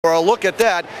For a look at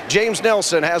that, James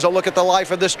Nelson has a look at the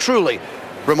life of this truly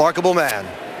remarkable man.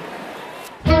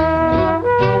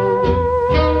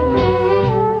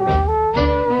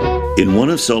 In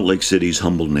one of Salt Lake City's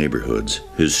humble neighborhoods,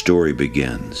 his story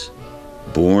begins.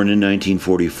 Born in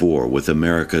 1944 with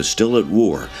America still at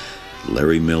war,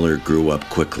 Larry Miller grew up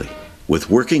quickly,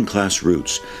 with working-class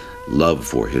roots, love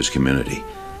for his community,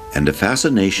 and a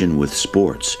fascination with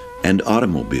sports and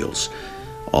automobiles.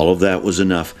 All of that was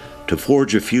enough to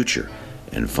forge a future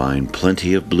and find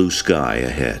plenty of blue sky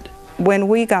ahead. When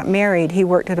we got married, he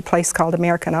worked at a place called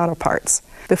American Auto Parts.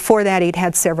 Before that, he'd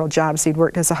had several jobs. He'd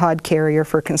worked as a hod carrier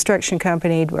for a construction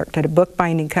company, he'd worked at a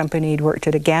bookbinding company, he'd worked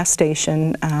at a gas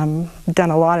station, done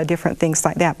a lot of different things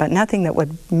like that, but nothing that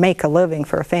would make a living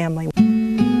for a family.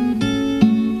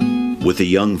 With a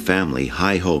young family,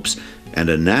 high hopes, and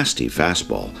a nasty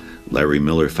fastball, Larry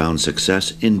Miller found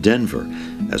success in Denver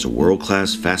as a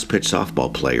world-class fast-pitch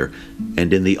softball player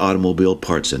and in the automobile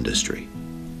parts industry.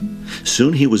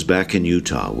 Soon he was back in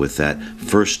Utah with that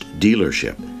first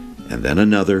dealership, and then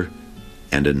another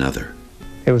and another.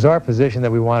 It was our position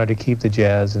that we wanted to keep the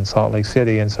Jazz in Salt Lake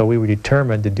City, and so we were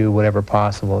determined to do whatever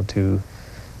possible to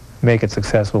make it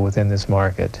successful within this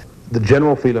market. The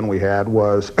general feeling we had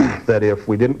was that if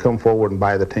we didn't come forward and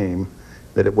buy the team,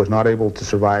 that it was not able to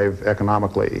survive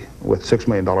economically with $6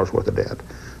 million worth of debt,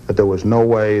 that there was no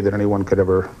way that anyone could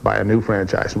ever buy a new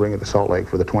franchise and bring it to Salt Lake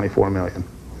for the $24 million. And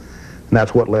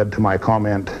that's what led to my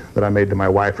comment that I made to my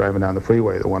wife driving down the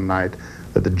freeway the one night,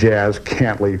 that the Jazz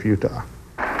can't leave Utah.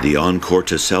 The encore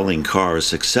to selling cars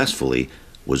successfully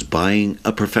was buying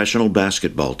a professional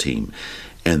basketball team,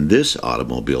 and this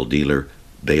automobile dealer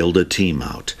bailed a team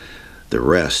out. The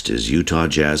rest is Utah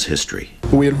Jazz history.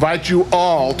 We invite you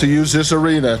all to use this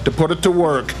arena to put it to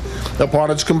work upon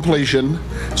its completion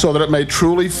so that it may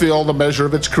truly fill the measure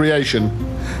of its creation,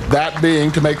 that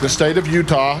being to make the state of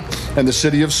Utah and the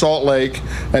city of Salt Lake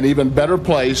an even better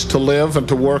place to live and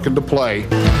to work and to play.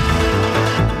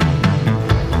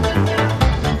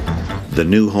 The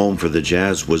new home for the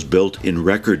Jazz was built in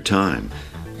record time,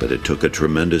 but it took a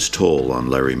tremendous toll on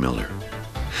Larry Miller.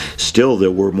 Still,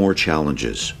 there were more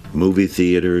challenges: movie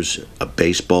theaters, a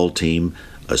baseball team,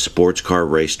 a sports car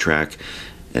racetrack,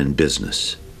 and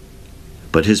business.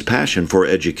 But his passion for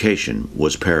education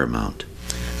was paramount.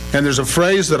 And there's a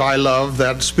phrase that I love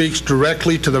that speaks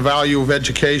directly to the value of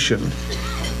education.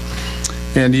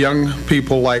 And young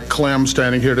people like Clem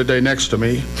standing here today next to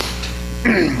me,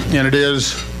 and it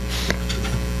is,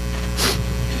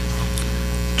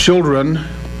 children,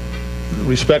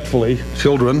 respectfully,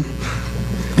 children,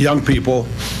 young people,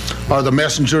 are the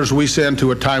messengers we send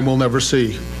to a time we'll never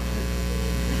see.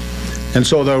 And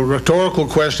so the rhetorical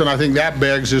question I think that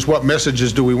begs is, what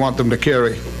messages do we want them to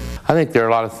carry? I think there are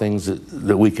a lot of things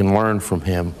that we can learn from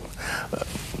him,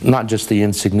 not just the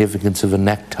insignificance of a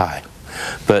necktie,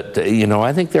 but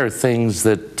I think there are things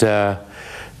that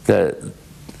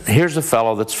here's a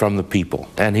fellow that's from the people,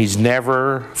 and he's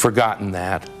never forgotten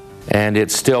that. And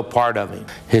it's still part of him.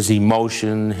 His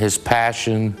emotion, his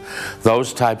passion,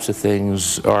 those types of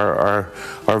things are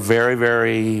very,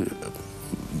 very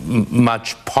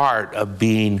much part of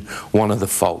being one of the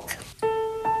folk.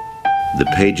 The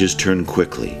pages turn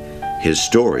quickly, his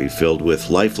story filled with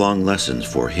lifelong lessons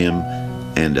for him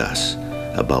and us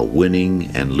about winning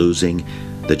and losing,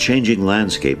 the changing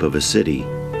landscape of a city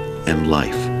and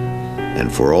life,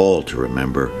 and for all to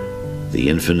remember the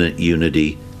infinite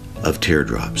unity of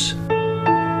teardrops.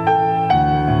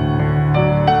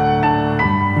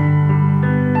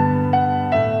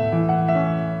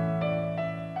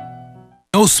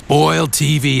 No spoiled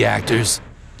TV actors,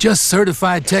 just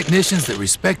certified technicians that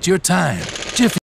respect your time. Jiffy